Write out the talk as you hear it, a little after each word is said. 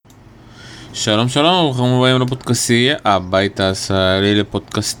שלום שלום, ברוכים הבאים לפודקאסיה, הבית הישראלי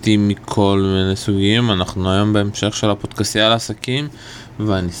לפודקאסטים מכל מיני סוגים. אנחנו היום בהמשך של הפודקאסיה לעסקים,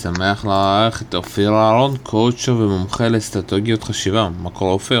 ואני שמח לארח את אופיר אהרון, קואצר ומומחה לאסטרגיות חשיבה. מה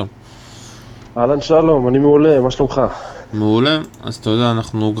קורה אופיר? אהלן שלום, אני מעולה, מה שלומך? מעולה. אז אתה יודע,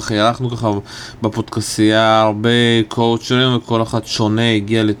 אנחנו ככה בפודקאסיה הרבה קואצ'רים, וכל אחד שונה,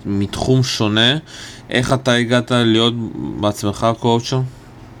 הגיע מתחום שונה. איך אתה הגעת להיות בעצמך קואצ'ר?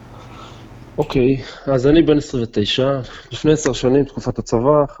 אוקיי, אז אני בן 29, לפני 10 שנים, תקופת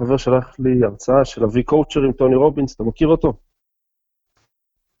הצבא, חבר שלח לי הרצאה של אבי קואוצ'ר עם טוני רובינס, אתה מכיר אותו?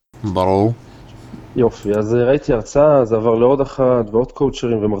 ברור. יופי, אז ראיתי הרצאה, זה עבר לעוד אחד ועוד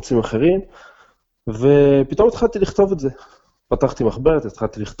קואוצ'רים ומרצים אחרים, ופתאום התחלתי לכתוב את זה. פתחתי מחברת,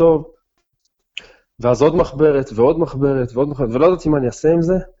 התחלתי לכתוב, ואז עוד מחברת ועוד מחברת ועוד מחברת, ולא ידעתי מה אני אעשה עם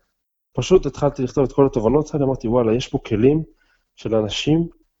זה, פשוט התחלתי לכתוב את כל התובנות האלה, אמרתי וואלה, יש פה כלים של אנשים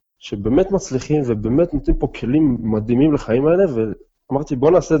שבאמת מצליחים ובאמת נותנים פה כלים מדהימים לחיים האלה, ואמרתי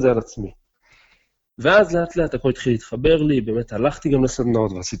בוא נעשה את זה על עצמי. ואז לאט לאט הכל התחיל להתחבר לי, באמת הלכתי גם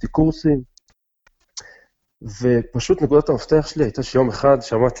לסדנאות ועשיתי קורסים, ופשוט נקודת המפתח שלי הייתה שיום אחד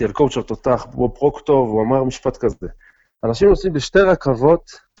שמעתי על קואוצ'ר תותח, בוב פרוקטור, והוא אמר משפט כזה, אנשים נוסעים בשתי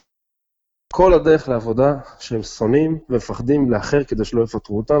רכבות כל הדרך לעבודה שהם שונאים ומפחדים לאחר כדי שלא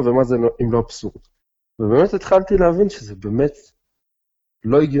יפטרו אותם, ומה זה אם לא אבסורד. ובאמת התחלתי להבין שזה באמת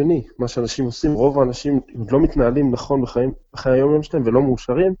לא הגיוני, מה שאנשים עושים, רוב האנשים לא מתנהלים נכון בחיי היום שלהם ולא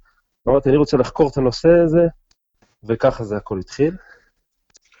מאושרים. אמרתי, אני רוצה לחקור את הנושא הזה, וככה זה הכל התחיל.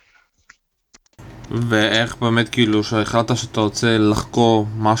 ואיך באמת כאילו שהחלטת שאתה רוצה לחקור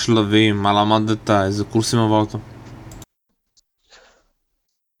מה השלבים, מה למדת, איזה קורסים עברת?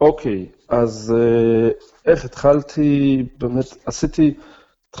 אוקיי, אז איך התחלתי, באמת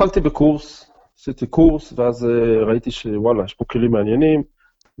התחלתי בקורס, עשיתי קורס, ואז ראיתי שוואלה, יש פה כלים מעניינים,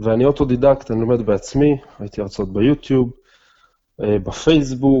 ואני אוטודידקט, אני לומד בעצמי, הייתי הרצאות ביוטיוב,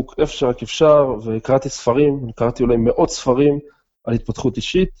 בפייסבוק, איפה שרק אפשר, וקראתי ספרים, אני קראתי אולי מאות ספרים על התפתחות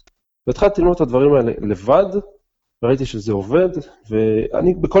אישית, והתחלתי ללמוד את הדברים האלה לבד, וראיתי שזה עובד,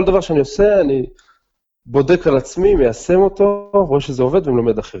 ואני, בכל דבר שאני עושה, אני בודק על עצמי, מיישם אותו, רואה שזה עובד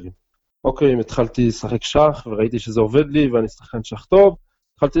ומלמד אחרים. אוקיי, אם התחלתי לשחק שח, וראיתי שזה עובד לי, ואני שחקן שח טוב,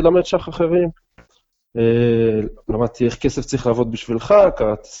 התחלתי ללמד שח אחרים. למדתי איך כסף צריך לעבוד בשבילך,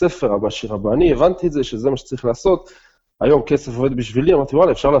 קראתי ספר, אבא עשיר אבא אני, הבנתי את זה, שזה מה שצריך לעשות. היום כסף עובד בשבילי, אמרתי,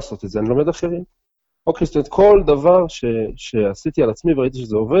 וואלה, אפשר לעשות את זה, אני לומד אחרים. אוקיי, זאת אומרת, כל דבר שעשיתי על עצמי וראיתי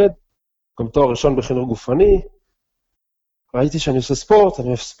שזה עובד, גם תואר ראשון בחינוך גופני, ראיתי שאני עושה ספורט, אני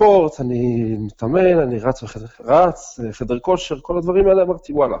אוהב ספורט, אני מתאמן, אני רץ, חדר כושר, כל הדברים האלה,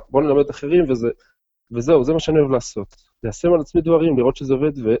 אמרתי, וואלה, בוא נלמד אחרים, וזהו, זה מה שאני אוהב לעשות. ליישם על עצמי דברים, לראות שזה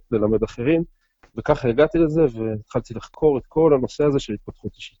עובד וללמד אחרים, וככה הגעתי לזה, והתחלתי לחקור את כל הנושא הזה של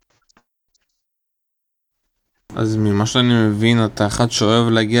התפתחות אישית. אז ממה שאני מבין, אתה אחד שאוהב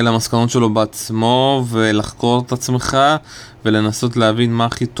להגיע למסקנות שלו בעצמו ולחקור את עצמך ולנסות להבין מה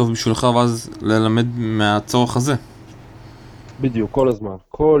הכי טוב בשבילך ואז ללמד מהצורך הזה. בדיוק, כל הזמן.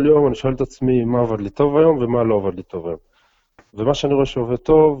 כל יום אני שואל את עצמי מה עבד לי טוב היום ומה לא עבד לי טוב היום. ומה שאני רואה שעובד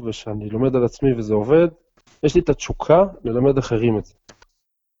טוב ושאני לומד על עצמי וזה עובד, יש לי את התשוקה ללמד אחרים את זה.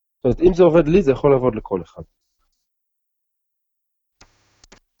 זאת אומרת, אם זה עובד לי, זה יכול לעבוד לכל אחד.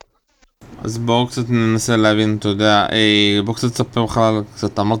 אז בואו קצת ננסה להבין, אתה יודע, בואו קצת תספר בכלל,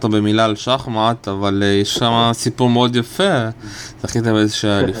 קצת אמרת במילה על שחמט, אבל יש שם סיפור מאוד יפה, זכית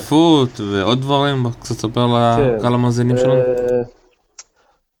באיזושהי אליפות ועוד דברים, בואו קצת תספר לקהל המאזינים שלנו.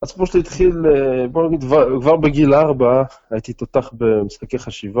 הסיפור שלי התחיל, בוא נגיד, כבר בגיל 4, הייתי תותח במשחקי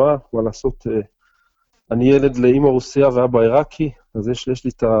חשיבה, מה לעשות, אני ילד לאמא רוסיה ואבא עיראקי, אז יש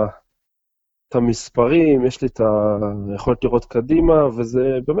לי את המספרים, יש לי את היכולת לראות קדימה,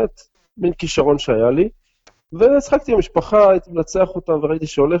 וזה באמת מין כישרון שהיה לי, ושחקתי עם משפחה, הייתי מנצח אותה וראיתי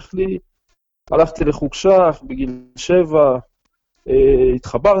שהולך לי, הלכתי לחוג שח בגיל 7,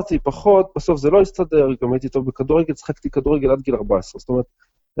 התחברתי פחות, בסוף זה לא הסתדר, גם הייתי טוב בכדורגל, שחקתי כדורגל עד גיל 14, זאת אומרת,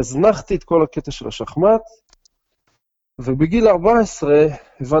 הזנחתי את כל הקטע של השחמט, ובגיל 14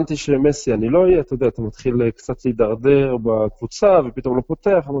 הבנתי שמסי אני לא אהיה, אתה יודע, אתה מתחיל קצת להידרדר בקבוצה, ופתאום לא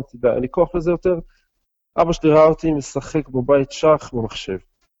פותח, אמרתי, די, אין לי כוח לזה יותר. אבא שלי ראה אותי משחק בבית שח במחשב.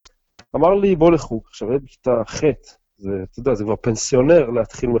 אמר לי, בוא לחוג, עכשיו הייתי בכיתה ח', אתה יודע, זה כבר פנסיונר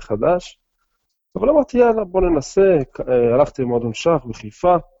להתחיל מחדש, אבל אמרתי, יאללה, בוא ננסה, הלכתי למועדון שח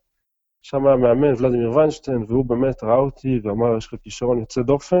בחיפה, שם היה מאמן ודיבר ויינשטיין, והוא באמת ראה אותי ואמר, יש לך כישרון יוצא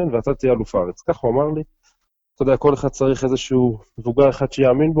דופן, ואתה תהיה אלוף הארץ. כך הוא אמר לי, אתה יודע, כל אחד צריך איזשהו מבוגר אחד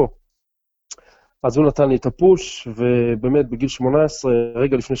שיאמין בו. אז הוא נתן לי את הפוש, ובאמת בגיל 18,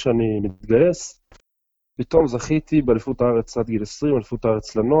 רגע לפני שאני מתגייס, פתאום זכיתי באליפות הארץ עד גיל 20, אליפות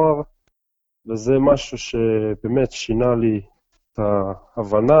הארץ לנוער, וזה משהו שבאמת שינה לי את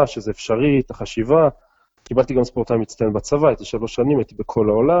ההבנה שזה אפשרי, את החשיבה. קיבלתי גם ספורטאי מצטיין בצבא, הייתי 3 שנים, הייתי בכל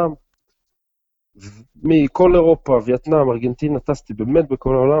העולם. מכל אירופה, וייטנאם, ארגנטינה, טסתי באמת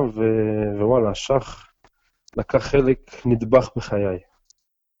בכל העולם, ווואלה, השח לקח חלק נדבך בחיי.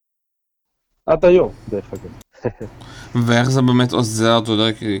 עד היום, דרך אגב. ואיך זה באמת עוזר, אתה יודע,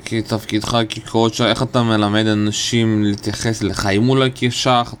 כתפקידך כקואצ'ר, איך אתה מלמד אנשים להתייחס לחיים אולי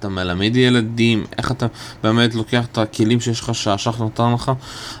כשח, אתה מלמד ילדים, איך אתה באמת לוקח את הכלים שיש לך שהשח נותן לך,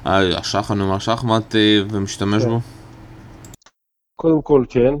 השח, אני אומר שחמט, ומשתמש בו? קודם כל,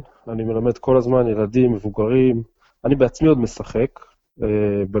 כן, אני מלמד כל הזמן ילדים, מבוגרים, אני בעצמי עוד משחק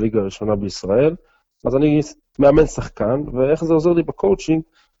בליגה הראשונה בישראל, אז אני מאמן שחקן, ואיך זה עוזר לי בקואוצ'ינג,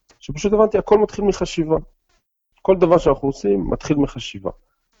 שפשוט הבנתי, הכל מתחיל מחשיבה. כל דבר שאנחנו עושים מתחיל מחשיבה.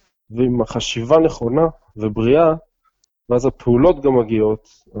 ועם החשיבה נכונה ובריאה, ואז הפעולות גם מגיעות,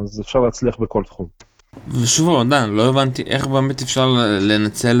 אז אפשר להצליח בכל תחום. ושוב, עדיין, לא הבנתי איך באמת אפשר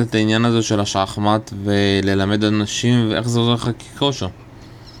לנצל את העניין הזה של השחמט וללמד אנשים, ואיך זה עוזר לך כקואצ'ר.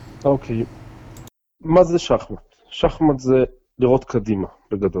 אוקיי, מה זה שחמט? שחמט זה לראות קדימה,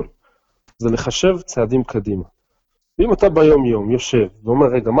 בגדול. זה לחשב צעדים קדימה. ואם אתה ביום יום יושב ואומר,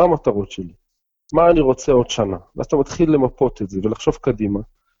 רגע, מה המטרות שלי? מה אני רוצה עוד שנה? ואז אתה מתחיל למפות את זה ולחשוב קדימה,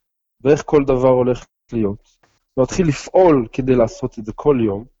 ואיך כל דבר הולך להיות. ומתחיל לפעול כדי לעשות את זה כל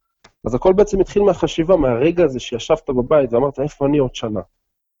יום, אז הכל בעצם התחיל מהחשיבה, מהרגע הזה שישבת בבית ואמרת, איפה אני עוד שנה?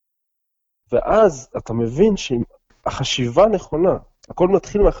 ואז אתה מבין שאם החשיבה נכונה, הכל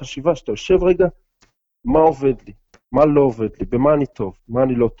מתחיל מהחשיבה, שאתה יושב רגע, מה עובד לי? מה לא עובד לי? במה אני טוב? מה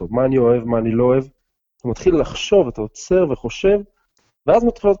אני לא טוב? מה אני אוהב? מה אני לא אוהב? אתה מתחיל לחשוב, אתה עוצר וחושב, ואז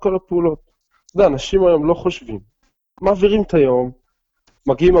מתחילות כל הפעולות. אתה יודע, אנשים היום לא חושבים. מעבירים את היום,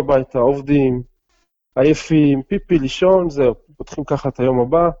 מגיעים הביתה, עובדים, עייפים, פיפי, לישון, זהו, פותחים ככה את היום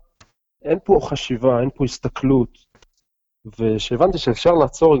הבא. אין פה חשיבה, אין פה הסתכלות. ושהבנתי שאפשר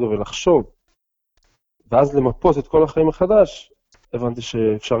לעצור רגע ולחשוב, ואז למפות את כל החיים מחדש, הבנתי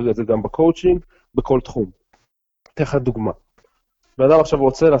שאפשר את זה גם בקואוצ'ינג, בכל תחום. אתן לך דוגמה. ואדם עכשיו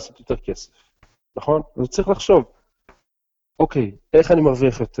רוצה לעשות יותר כסף, נכון? אז הוא צריך לחשוב, אוקיי, איך אני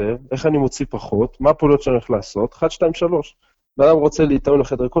מרוויח יותר, איך אני מוציא פחות, מה הפעולות שאני הולך לעשות, 1, 2, 3. ואדם רוצה להתאמן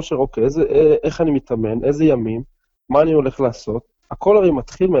לחדר כושר, אוקיי, איך אני מתאמן, איזה ימים, מה אני הולך לעשות, הכל הרי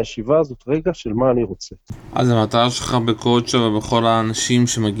מתחיל מהישיבה הזאת רגע של מה אני רוצה. אז המטרה שלך בקואצ'ר ובכל האנשים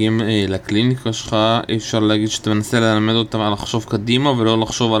שמגיעים לקליניקה שלך, אפשר להגיד שאתה מנסה ללמד אותם על לחשוב קדימה ולא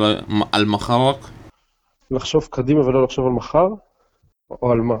לחשוב על מחר רק? לחשוב קדימה ולא לחשוב על מחר?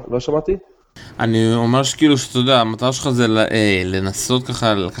 או על מה? לא שמעתי? אני אומר שכאילו שאתה יודע, המטרה שלך זה לנסות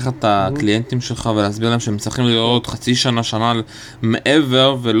ככה לקחת את הקליינטים שלך ולהסביר להם שהם צריכים לראות חצי שנה, שנה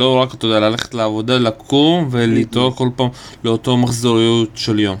מעבר, ולא רק, אתה יודע, ללכת לעבודה, לקום ולהתראות כל פעם לאותו מחזוריות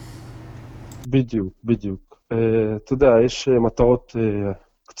של יום. בדיוק, בדיוק. אתה יודע, יש מטרות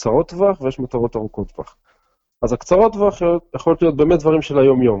קצרות טווח ויש מטרות ארוכות טווח. אז הקצרות טווח יכולות להיות באמת דברים של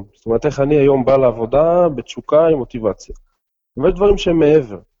היום-יום. זאת אומרת, איך אני היום בא לעבודה בתשוקה עם מוטיבציה. ויש דברים שהם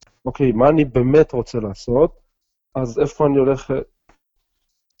מעבר. אוקיי, מה אני באמת רוצה לעשות? אז איפה אני הולך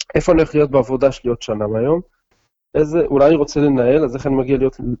להיות בעבודה שלי עוד שנה מהיום? אולי אני רוצה לנהל, אז איך אני מגיע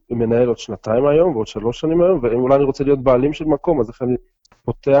להיות מנהל עוד 2 היום ועוד 3 שנים היום? ואולי אני רוצה להיות בעלים של מקום, אז איך אני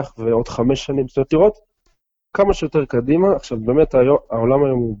פותח ועוד 5 שנים? זאת אומרת, לראות כמה שיותר קדימה. עכשיו, באמת, העולם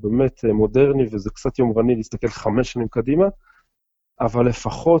היום הוא באמת מודרני, וזה קצת יומרני להסתכל 5 שנים קדימה, אבל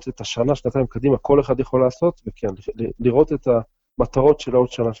לפחות את השנה, 2 קדימה, כל אחד יכול לעשות, וכן, לראות את המטרות של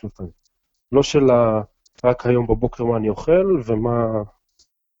עוד שנה, 2. לא של רק היום בבוקר מה אני אוכל,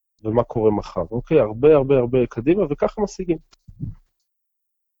 ומה קורה מחר. אוקיי, הרבה קדימה, וככה משיגים.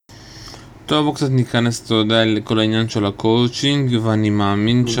 טוב, בוא קצת ניכנס, אתה יודע, לכל העניין של הקואוצ'ינג, ואני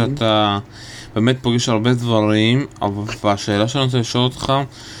מאמין שאתה באמת פוגש הרבה דברים, אבל השאלה שאני רוצה לשאול אותך,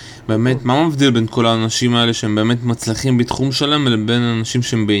 באמת, מה מבדיל בין כל האנשים האלה שהם באמת מצליחים בתחום שלהם, לבין אנשים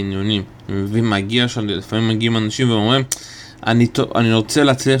שהם בעניונים? אני מבין, מגיע שלפעמים מגיעים אנשים ואומרים, אני רוצה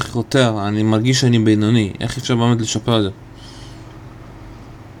להצליח יותר, אני מרגיש שאני בינוני, איך אפשר באמת לשפר את זה?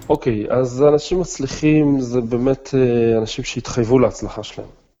 אוקיי, אז אנשים מצליחים זה באמת אנשים שהתחייבו להצלחה שלהם.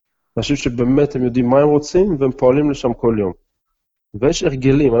 אנשים שבאמת הם יודעים מה הם רוצים, והם פועלים לשם כל יום. ויש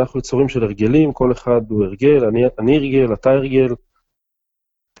הרגלים, אנחנו יצורים של הרגלים, כל אחד הוא הרגל, אני הרגל, אתה הרגל,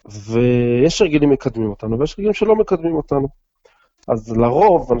 ויש הרגלים מקדמים אותנו, ויש הרגלים שלא מקדמים אותנו. אז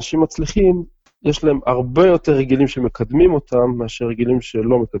לרוב, אנשים מצליחים, יש להם הרבה יותר הרגלים שמקדמים אותם, מאשר הרגלים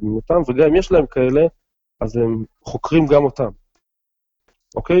שלא מקדמים אותם, וגם אם יש להם כאלה, אז הם חוקרים גם אותם.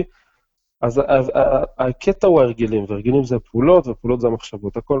 אוקיי? אז הקטע הוא ההרגלים, והרגלים זה הפעולות, והפעולות זה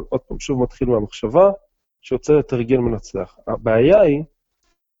המחשבות. הכל עוד פעם שוב מתחיל מהמחשבה, שיוצרת הרגל מנצח. הבעיה היא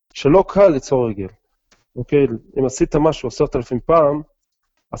שלא קל ליצור הרגל. אוקיי? אם עשית משהו 10,000 פעם,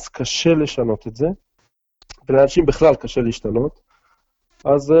 אז קשה לשנות את זה, ולאנשים בכלל קשה להשתנות.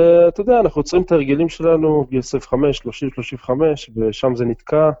 אז אתה יודע, אנחנו יוצרים את ההרגלים שלנו, גיל 25, 30, 35, ושם זה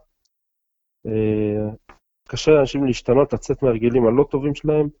נתקע. קשה לאנשים להשתנות, לצאת מההרגלים הלא טובים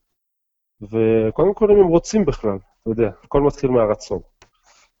שלהם, וקודם כל אם הם רוצים בכלל, אתה יודע, הכל מתחיל מהרצון.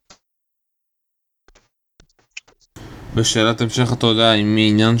 בשאלת המשך, אתה יודע, עם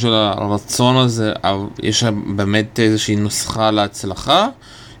העניין של הרצון הזה, יש באמת איזושהי נוסחה להצלחה?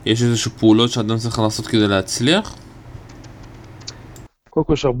 יש איזושהי פעולות שאדם צריך לעשות כדי להצליח? קודם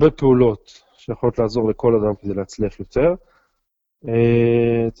כל יש הרבה פעולות שיכולות לעזור לכל אדם כדי להצליח יותר.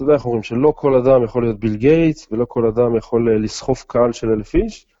 אתה יודע, אנחנו אומרים שלא כל אדם יכול להיות ביל גייטס, ולא כל אדם יכול לסחוף קהל של 1,000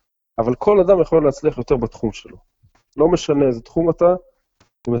 איש, אבל כל אדם יכול להצליח יותר בתחום שלו. לא משנה איזה תחום אתה,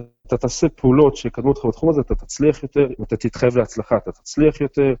 אם אתה תעשה פעולות שיקדמו אותך בתחום הזה, אתה תצליח יותר, אם אתה תתחייב להצלחה, אתה תצליח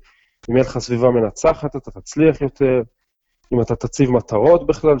יותר, אם יהיה לך סביבה מנצחת, אתה תצליח יותר, אם אתה תציב מטרות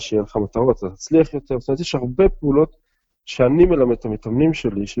בכלל, שיהיה לך מטרות, אתה תצליח יותר. זאת אומרת, יש הרבה פעולות שאני מלמד את המתאמנים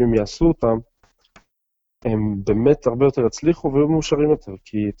שלי, שאם יעשו אותם, הם באמת הרבה יותר הצליחו והיו מאושרים יותר,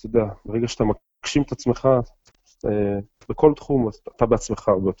 כי אתה יודע, ברגע שאתה מקשים את עצמך בכל תחום, אתה בעצמך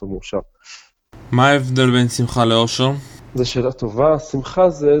הרבה יותר מאושר. מה ההבדל בין שמחה לאושר? זו שאלה טובה. שמחה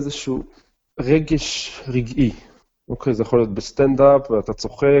זה איזשהו רגש רגעי. אוקיי, זה יכול להיות בסטנד-אפ ואתה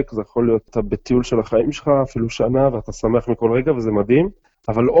צוחק, זה יכול להיות אתה בטיול של החיים שלך, אפילו שנה, ואתה שמח מכל רגע וזה מדהים,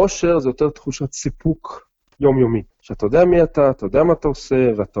 אבל אושר זה יותר תחושת סיפוק יומיומי, שאתה יודע מי אתה יודע מה אתה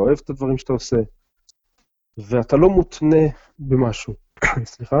עושה, ואתה אוהב את הדברים שאתה עושה, ואתה לא מותנה במשהו.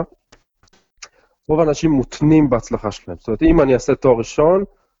 סליחה? רוב האנשים מותנים בהצלחה שלהם. זאת אומרת, אם אני אעשה תואר ראשון,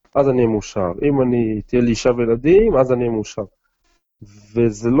 אז אני אהיה מאושר. אם אני תהיה לי אישה וילדים, אז אני אהיה מאושר.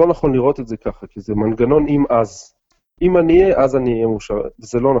 וזה לא נכון לראות את זה ככה, כי זה מנגנון אם אז. אם אני אהיה, אז אני אהיה מאושר.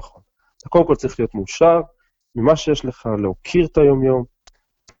 וזה לא נכון. אתה קודם כל צריך להיות מאושר, ממה שיש לך, להוקיר את היום-יום,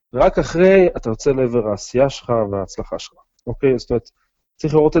 ורק אחרי אתה יוצא לעבר העשייה שלך וההצלחה שלך. אוקיי? זאת אומרת,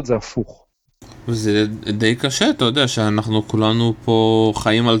 צריך לראות את זה הפוך. וזה די קשה, אתה יודע, שאנחנו כולנו פה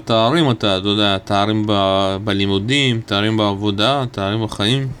חיים על תארים, אתה יודע, תארים בלימודים, תארים בעבודה, תארים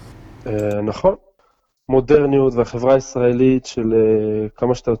בחיים. נכון. מודרניות והחברה הישראלית של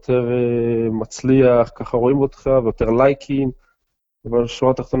כמה שאתה יותר מצליח, ככה רואים אותך, ויותר לייקים, אבל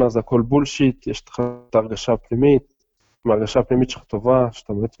שורה תחתונה זה הכל בולשיט, יש לך את ההרגשה הפנימית, מההרגשה הפנימית שלך טובה,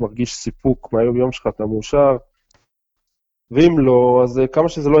 שאתה באמת מרגיש סיפוק מהיום יום שלך, אתה מאושר, ואם לא, אז כמה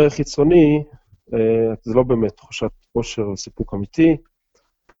שזה לא יהיה חיצוני, זה לא באמת תחושת אושר וסיפוק אמיתי.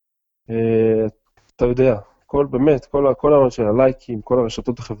 אתה יודע, באמת, כל העניין של הלייקים, כל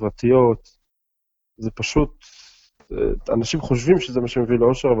הרשתות החברתיות, זה פשוט, אנשים חושבים שזה מה שמביא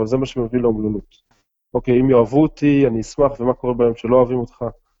לאושר, אבל זה מה שמביא לאומללות. אוקיי, אם יאהבו אותי, אני אשמח, ומה קורה בהם שלא אוהבים אותך.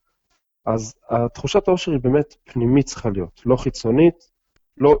 אז התחושת האושר היא באמת פנימית צריכה להיות, לא חיצונית,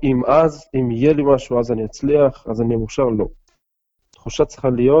 לא אם יהיה לי משהו, אז אני אצליח, אז אני מאושר, לא. תחושה צריכה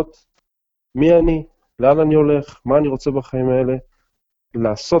להיות, מי אני, לאן אני הולך, מה אני רוצה בחיים האלה,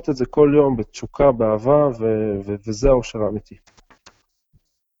 לעשות את זה כל יום בתשוקה, באהבה, וזה האושר האמיתי.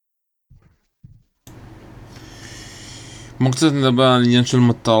 בואו קצת נדבר על עניין של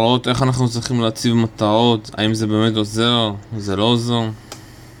מטרות, איך אנחנו צריכים להציב מטרות, האם זה באמת עוזר, זה לא עוזר?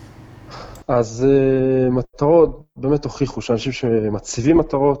 אז מטרות באמת הוכיחו שאנשים שמציבים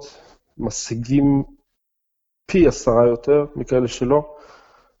מטרות, משיגים פי 10 יותר מכאלה שלא.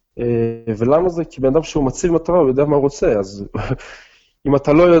 ולמה זה? כי בן אדם שהוא מציב מטרה, הוא יודע מה הוא רוצה, אז אם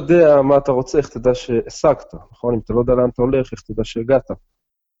אתה לא יודע מה אתה רוצה, איך תדע שהשגת, נכון? אם אתה לא יודע לאן אתה הולך, איך תדע שהגעת.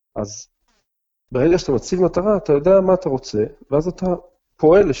 אז ברגע שאתה מציב מטרה, אתה יודע מה אתה רוצה, ואז אתה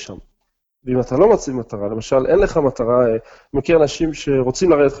פועל לשם. ואם אתה לא מציב מטרה, למשל, אין לך מטרה, מכיר אנשים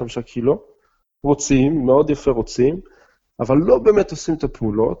שרוצים לרדת 5 קילו, רוצים, מאוד יפה רוצים, אבל לא באמת עושים את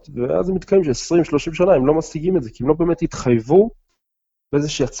הפעולות, ואז הם מתקיים ש20-30 שנה, הם לא משיגים את זה, כי הם לא באמת התחייבו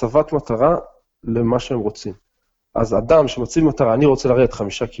באיזושהי הצבת מטרה למה שהם רוצים. אז אדם שמציב מטרה, אני רוצה לרדת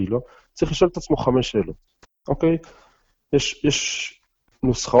 5 קילו, צריך לשאול את עצמו 5 שאלות, אוקיי? יש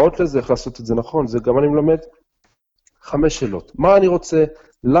נוסחאות לזה, איך לעשות את זה נכון, זה גם אני מלמד 5 שאלות. מה אני רוצה,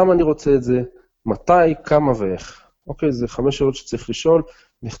 למה אני רוצה את זה, מתי, כמה ואיך. אוקיי, זה 5 שאלות שצריך לשאול,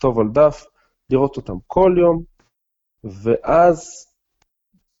 לכתוב על דף, לראות אותם כל יום, ואז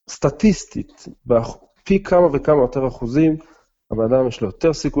סטטיסטית, פי כמה וכמה יותר אחוזים, הבן יש לו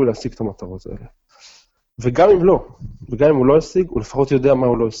יותר סיכוי להשיג את המטרות האלה. וגם אם לא, וגם אם הוא לא השיג, הוא לפחות יודע מה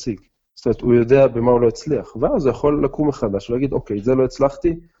הוא לא השיג. זאת אומרת, הוא יודע במה הוא לא הצליח, ואז הוא יכול לקום מחדש ולהגיד, אוקיי, זה לא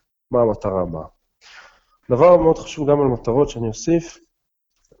הצלחתי, מה המטרה הבאה? דבר מאוד חשוב גם על מטרות שאני אוסיף,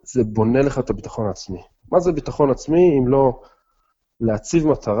 זה בונה לך את הביטחון העצמי. מה זה ביטחון עצמי אם לא להציב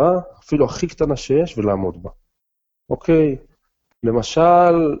מטרה, אפילו הכי קטנה שיש, ולעמוד בה. אוקיי?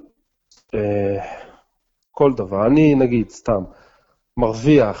 למשל, כל דבר, אני נגיד, סתם,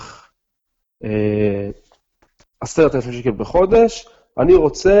 מרוויח 10,000 שקל בחודש, אני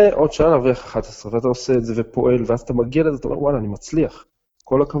רוצה עוד שנה להרוויח 11, ואתה עושה את זה ופועל, ואז אתה מגיע לזה, אתה אומר, וואלה, אני מצליח,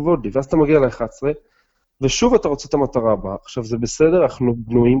 כל הכבוד לי, ואז אתה מגיע ל-11, ושוב אתה רוצה את המטרה הבאה. עכשיו, זה בסדר, אנחנו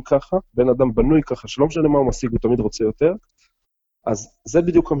בנויים ככה, בן אדם בנוי ככה, שלא משנה מה הוא משיג, הוא תמיד רוצה יותר, אז זה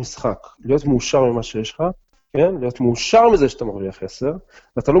בדיוק המשחק, להיות מאושר ממה שיש לך, כן? להיות מאושר מזה שאתה מרוויח 10,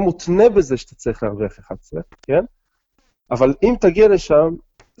 ואתה לא מותנה בזה שאתה צריך להרוויח 11, כן? אבל אם תגיע לשם,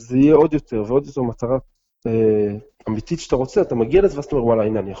 זה יהיה עוד יותר, ועוד יותר מטרה אמיתית שאתה רוצה, אתה מגיע לזה, ואז אתה אומר, וואלה,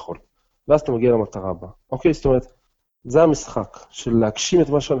 הנה אני יכול. ואז אתה מגיע למטרה הבאה. אוקיי, זאת אומרת, זה המשחק, של להגשים את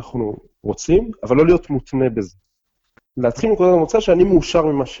מה שאנחנו רוצים, אבל לא להיות מותנה בזה. להתחיל מנקודת המוצא שאני מאושר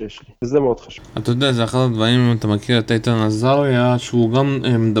ממה שיש לי, וזה מאוד חשוב. אתה יודע, זה אחד הדברים, אם אתה מכיר את איתן עזריה, שהוא גם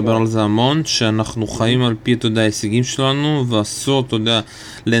מדבר על זה המון, שאנחנו חיים על פי, אתה יודע, ההישגים שלנו, ואסור, אתה יודע,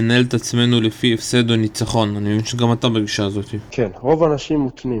 לנהל את עצמנו לפי הפסד או ניצחון. אני מבין שגם אתה בגישה הזאת. כן, רוב האנשים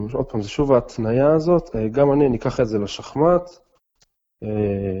מותנים. עוד פעם, זה שוב ההתניה הזאת, גם אני אקח את זה לשחמט,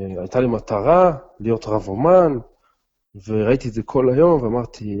 הייתה לי מטרה להיות רב אומן, וראיתי את זה כל היום,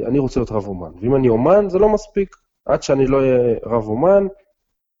 ואמרתי, אני רוצה להיות רב אומן. ואם אני אומן, זה לא מספיק. עד שאני לא אהיה רב אומן,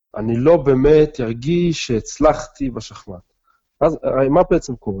 אני לא באמת ארגיש שהצלחתי בשחמט. אז מה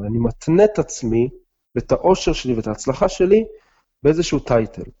בעצם קורה? אני מתנה את עצמי, ואת האושר שלי ואת ההצלחה שלי, באיזשהו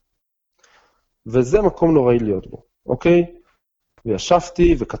טייטל. וזה מקום נוראי להיות בו, אוקיי?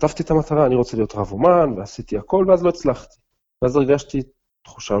 וישבתי וכתבתי את המטרה, אני רוצה להיות רב אומן, ועשיתי הכל, ואז לא הצלחתי. ואז הרגשתי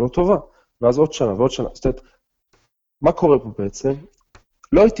תחושה לא טובה, ואז עוד שנה ועוד שנה. זאת אומרת, מה קורה פה בעצם?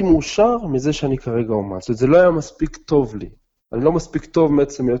 לא הייתי מאושר מזה שאני כרגע אומן. זאת אומרת, זה לא היה מספיק טוב לי. אני לא מספיק טוב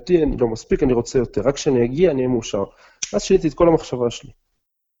מעצם היותי, אני לא מספיק, אני רוצה יותר. רק כשאני אגיע, אני אהיה מאושר. אז שיניתי את כל המחשבה שלי.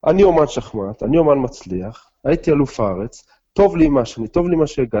 אני אומן שחמט, אני אומן מצליח, הייתי אלוף הארץ, טוב לי מה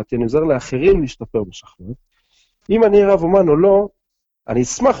שהגעתי, אני עוזר לאחרים להשתפר בשחמט. אם אני רב אומן או לא, אני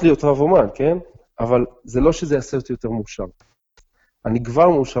אשמח להיות רב אומן, כן? אבל זה לא שזה יעשה אותי יותר מאושר. אני כבר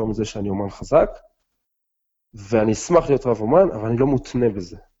מאושר מזה שאני אומן חזק, ואני אשמח להיות רב אומן, אבל אני לא מותנה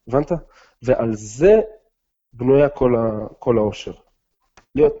בזה. הבנת? ועל זה בנויה כל האושר.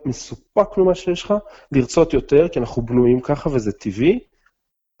 להיות מסופק ממה שיש לך, לרצות יותר, כי אנחנו בנויים ככה וזה טבעי,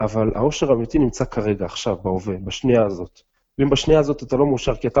 אבל האושר האמיתי נמצא כרגע, עכשיו, בהווה, בשנייה הזאת. ואם בשנייה הזאת אתה לא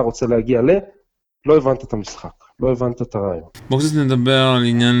מאושר כי אתה רוצה להגיע לא הבנת את המשחק, לא הבנת את הרעיון. בואו קצת נדבר על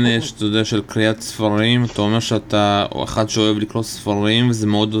עניין שאתה יודע של קריאת ספרים. אתה אומר שאתה אחד שאוהב לקרוא ספרים וזה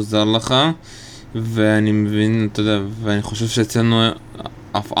מאוד עוזר לך, ואני מבין, אתה יודע, ואני חושב שאצלנו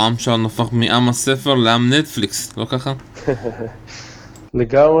אף עם שלנו הפך מעם הספר לעם נטפליקס, לא ככה?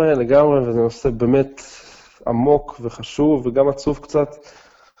 לגמרי, וזה נושא באמת עמוק וחשוב וגם עצוב קצת.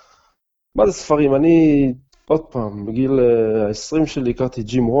 מה זה ספרים? אני עוד פעם, בגיל ה-20 שלי הכרתי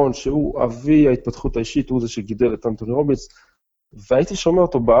ג'ים רון, שהוא אבי ההתפתחות האישית, הוא זה שגידל את אנטוני רובינס, והייתי שומע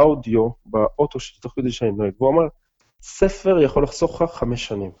אותו באודיו, באוטו שלי, תוך כדי שאני נוהג, והוא אמר, ספר יכול לחסוך לך 5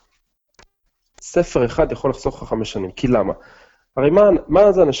 שנים. ספר אחד יכול לחסוך לך 5 שנים, כי למה? הרי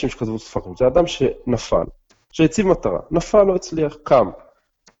מה זה אנשים שכתבו ספרים? זה אדם שנפל, שהציב מטרה, נפל, לא הצליח, קם,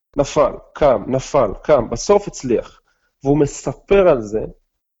 נפל, קם, בסוף הצליח, והוא מספר על זה,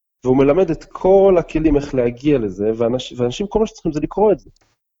 והוא מלמד את כל הכלים איך להגיע לזה, ואנשים כל מה שצריכים זה לקרוא את זה.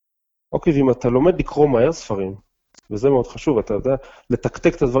 אוקיי, ואם אתה לומד לקרוא מהר ספרים, וזה מאוד חשוב, אתה יודע,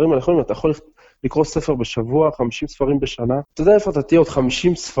 לתקתק את הדברים הנכונים, אתה יכול לקרוא ספר בשבוע, 50 ספרים בשנה, אתה יודע איפה אתה תהיה עוד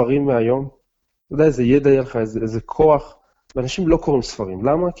 50 ספרים מהיום? אתה יודע איזה ידע יהיה לך, איזה כוח, ואנשים לא קוראים ספרים.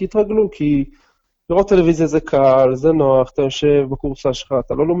 למה? כי התרגלו, כי לראות טלוויזיה זה קל, זה נוח, אתה יושב בקורסה שלך,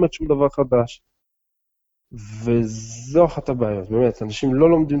 אתה לא לומד שום דבר חדש. וזו אחת הבעיות, באמת, אנשים לא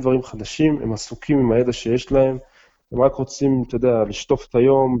לומדים דברים חדשים, הם עסוקים עם הידע שיש להם, הם רק רוצים, אתה יודע, לשטוף את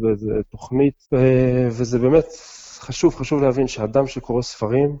היום באיזו תוכנית, וזה באמת חשוב להבין שאדם שקורא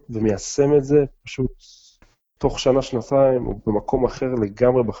ספרים ומיישם את זה, פשוט תוך שנה, שנתיים, או במקום אחר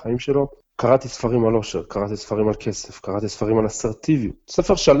לגמרי בחיים שלו, קראתי ספרים על אושר, קראתי ספרים על כסף, קראתי ספרים על אסרטיביות,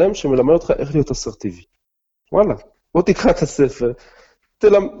 ספר שלם שמלמד אותך איך להיות אסרטיבי. וואלה, בוא תקרא את הספר,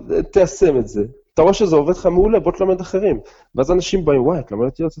 תיישם את זה, אתה רואה שזה עובד לך מעולה, בוא תלמד אחרים. ואז אנשים באים, וואי, את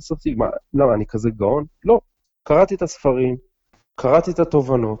למדת להיות אסרטיבי, למה, אני כזה גאון? לא, קראתי את הספרים, קראתי את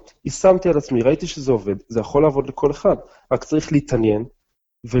התובנות, יישמתי על עצמי, ראיתי שזה עובד, זה יכול לעבוד לכל אחד, רק צריך להתעניין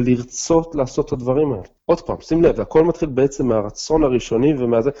ולרצות לעשות את הדברים האלה. עוד פעם, שים לב, הכל מתחיל בעצם מהרצון הראשוני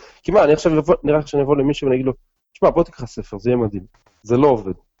ומהזה, כי מה, אני עכשיו נראה שאני אבוא למישהו ואני אגיד לו, תשמע, בוא תקרא ספר, זה יהיה מדהים. זה לא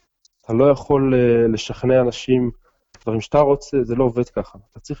עובד. אתה לא יכול לשכנע אנשים, דברים שאתה רוצה, זה לא עובד ככה.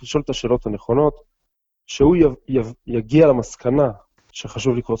 אתה צריך לשאול את השאלות הנכונות, שהוא יגיע למסקנה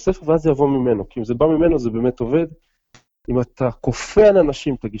שחשוב לקרוא ספר, ואז זה יבוא ממנו, כי אם זה בא ממנו זה באמת עובד. אם אתה כופה על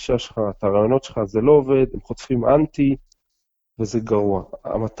אנשים את הגישה שלך, את הרעיונות שלך, זה לא עובד, הם חוטפים אנטי, וזה גרוע.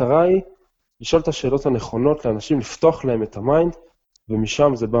 המטרה היא לשאול את השאלות הנכונות לאנשים, לפתוח להם את המיינד,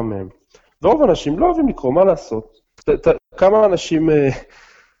 ומשם זה בא מהם. ורוב האנשים לא אוהבים לקרוא, מה לעשות? כמה אנשים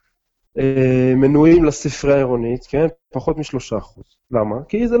מנויים לספרייה העירונית, כן? פחות מ3%. למה?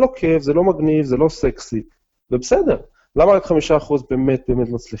 כי זה לא כיף, זה לא מגניב, זה לא סקסי, ובסדר. למה רק 5% באמת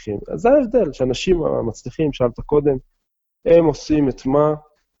מצליחים? אז זה ההבדל, שאנשים המצליחים, שאלת קודם, הם עושים את מה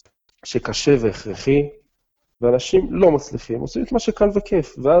שקשה והכרחי, ואנשים לא מצליחים, עושים את מה שקל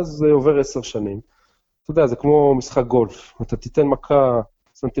וכיף, ואז זה עובר 10 שנים. אתה יודע, זה כמו משחק גולף, אתה תיתן מכה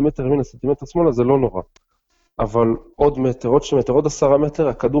סנטימטר ימינה, סנטימטר שמאלה, זה לא נורא. אבל עוד מטר, עוד 2 מטר, עוד 10 מטר,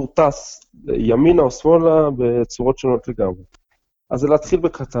 הכדור טס ימינה או שמאלה בצורות שונות לגמרי. אז זה להתחיל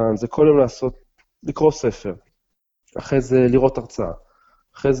בקטן, זה כל יום לקרוא ספר, אחרי זה לראות הרצאה,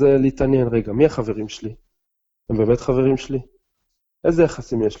 אחרי זה להתעניין, רגע, מי החברים שלי? הם באמת חברים שלי? איזה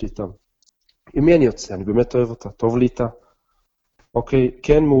יחסים יש לי איתם? עם מי אני יוצא? אני באמת אוהב אותה, טוב לי איתה? אוקיי,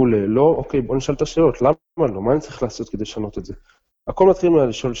 כן, מעולה, לא? אוקיי, בוא נשאל את השאלות, למה לא? מה אני צריך לעשות כדי לשנות את זה? הכל מתחיל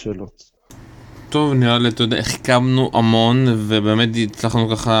לשאול שאלות. טוב, נראה לי, אתה יודע, החכמנו המון, ובאמת הצלחנו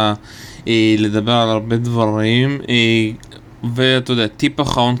ככה לדבר על הרבה דברים, ואתה יודע, טיפ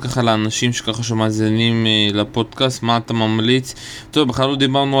אחרון ככה לאנשים שככה שמאזינים לפודקאסט, מה אתה ממליץ? טוב, בכלל לא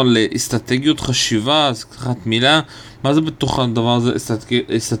דיברנו על אסטרטגיות חשיבה, אז ככה מילה, מה זה בתוך הדבר הזה,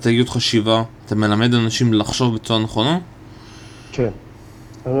 אסטרטגיות חשיבה? אתה מלמד אנשים לחשוב בצורה נכונה? כן,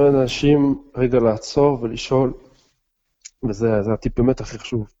 אני מלמד אנשים רגע לעצור ולשאול, וזה הטיפ באמת הכי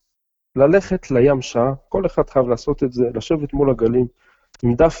חשוב. ללכת לים שעה, כל אחד חייב לעשות את זה, לשבת מול הגלים,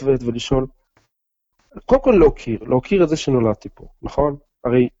 עם דף ועט ולשאול, קודם כל להוקיר את זה שנולדתי פה, נכון?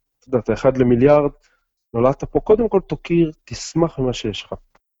 הרי, אתה יודע, אתה 1 למיליארד, נולדת פה, קודם כל תוקיר, תשמח ממה שיש לך.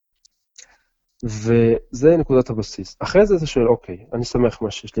 וזה נקודת הבסיס. אחרי זה שואל, אוקיי, אני שמח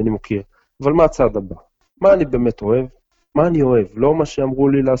ממה שיש לי, אני מוקיר, אבל מה הצעד הבא? מה אני באמת אוהב? מה אני אוהב? לא מה שאמרו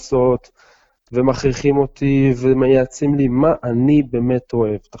לי לעשות, ומכריחים אותי ומייעצים לי, מה אני באמת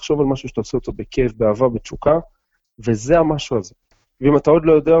אוהב. תחשוב על משהו שאתה עושה אותו בכיף, באהבה, בתשוקה, וזה המשהו הזה. ואם אתה עוד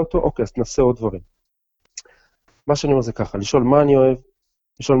לא יודע אותו, אוקיי, אז תנסה עוד דברים. מה שאני אומר זה ככה, לשאול מה אני אוהב,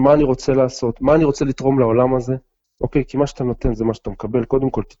 לשאול מה אני רוצה לעשות, מה אני רוצה לתרום לעולם הזה, אוקיי, כי מה שאתה נותן זה מה שאתה מקבל, קודם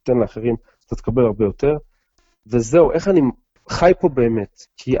כל תיתן לאחרים, אתה תקבל הרבה יותר, וזהו, איך אני חי פה באמת,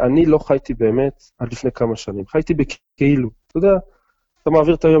 כי אני לא חייתי באמת עד לפני כמה שנים, חייתי בכאילו, אתה יודע, אתה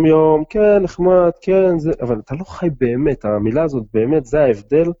מעביר את היום יום, כן, נחמד, כן, זה, אבל אתה לא חי באמת, המילה הזאת באמת, זה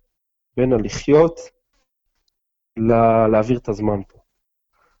ההבדל בין הלחיות להעביר את הזמן פה.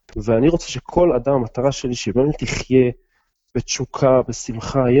 ואני רוצה שכל אדם, המטרה שלי, שבאמת יחיה בתשוקה,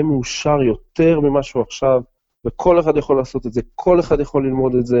 בשמחה, יהיה מאושר יותר ממה שהוא עכשיו, וכל אחד יכול לעשות את זה, כל אחד יכול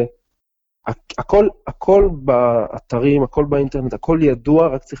ללמוד את זה, הכל באתרים, הכל באינטרנט, הכל ידוע,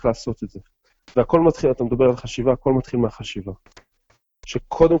 רק צריך לעשות את זה. והכל מתחיל, אתה מדבר על חשיבה, הכל מתחיל מהחשיבה.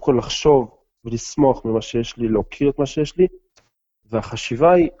 שקודם כל לחשוב ולסמוך ממה שיש לי, להוקיר את מה שיש לי,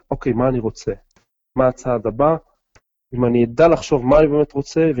 והחשיבה היא, אוקיי, מה אני רוצה? מה הצעד הבא? אם אני ידע לחשוב מה אני באמת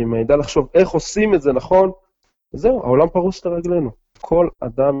רוצה, ואם אני ידע לחשוב איך עושים את זה נכון, זהו, העולם פרוס לרגלינו. כל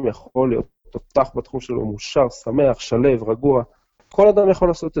אדם יכול להיות תותח בתחום שלו, מאושר, שמח, שלב, רגוע. כל אדם יכול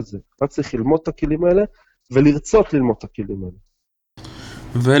לעשות את זה. רק צריך ללמוד את הכלים האלה, ולרצות ללמוד את הכלים האלה.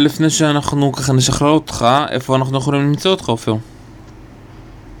 ולפני שאנחנו ככה נשחרר אותך, איפה אנחנו יכולים למצוא אותך, אופיר?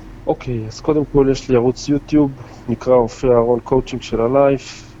 אוקיי, אז קודם כל יש לי ערוץ יוטיוב, נקרא אופיר אהרון קואוצ'ינג של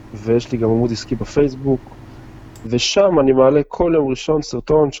הלייף, ויש לי גם עמוד עסקי בפייסבוק, ושם אני מעלה כל יום ראשון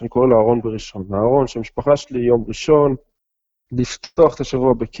סרטון שאני קורא לו אהרון בראשון. אהרון שהמשפחה שלי יום ראשון, לפתוח את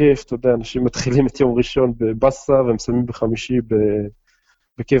השבוע בכיף, אתה יודע, אנשים מתחילים את יום ראשון בבאסה, והם מסיימים בחמישי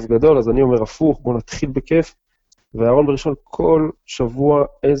בכיף גדול, אז אני אומר הפוך, בוא נתחיל בכיף, ואהרון בראשון כל שבוע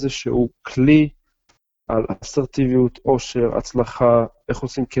איזשהו כלי, על אסרטיביות, עושר, הצלחה, איך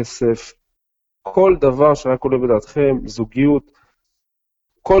עושים כסף, כל דבר שרק עולה בדעתכם, זוגיות,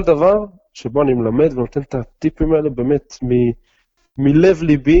 כל דבר שבו אני מלמד ונותן את הטיפים האלה באמת מלב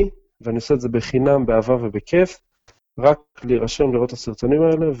ליבי, ואני עושה את זה בחינם, באהבה ובכיף, רק להירשם לראות את הסרטונים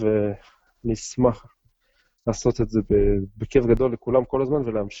האלה, ואני אשמח לעשות את זה בכיף גדול לכולם כל הזמן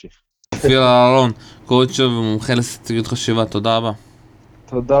ולהמשיך. אופיר אהרון, קואצ'ר ומומחה לאסטרגיות חשיבה, תודה רבה.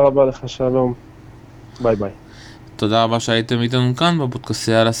 תודה רבה לך, שלום. ביי ביי. תודה רבה שהייתם איתנו כאן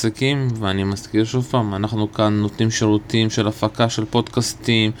בהפודקסיה לעסקים, ואני מזכיר שוב פעם, אנחנו כאן נותנים שירותים של הפקה של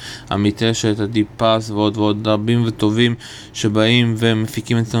פודקאסטים, המתשת, הדיפס ועוד ועוד רבים וטובים שבאים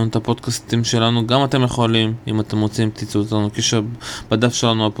ומפיקים אצלנו את הפודקאסטים שלנו. גם אתם יכולים, אם אתם רוצים, תצאו אותנו קישר בדף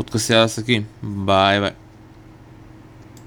שלנו הפודקסיה לעסקים. ביי ביי.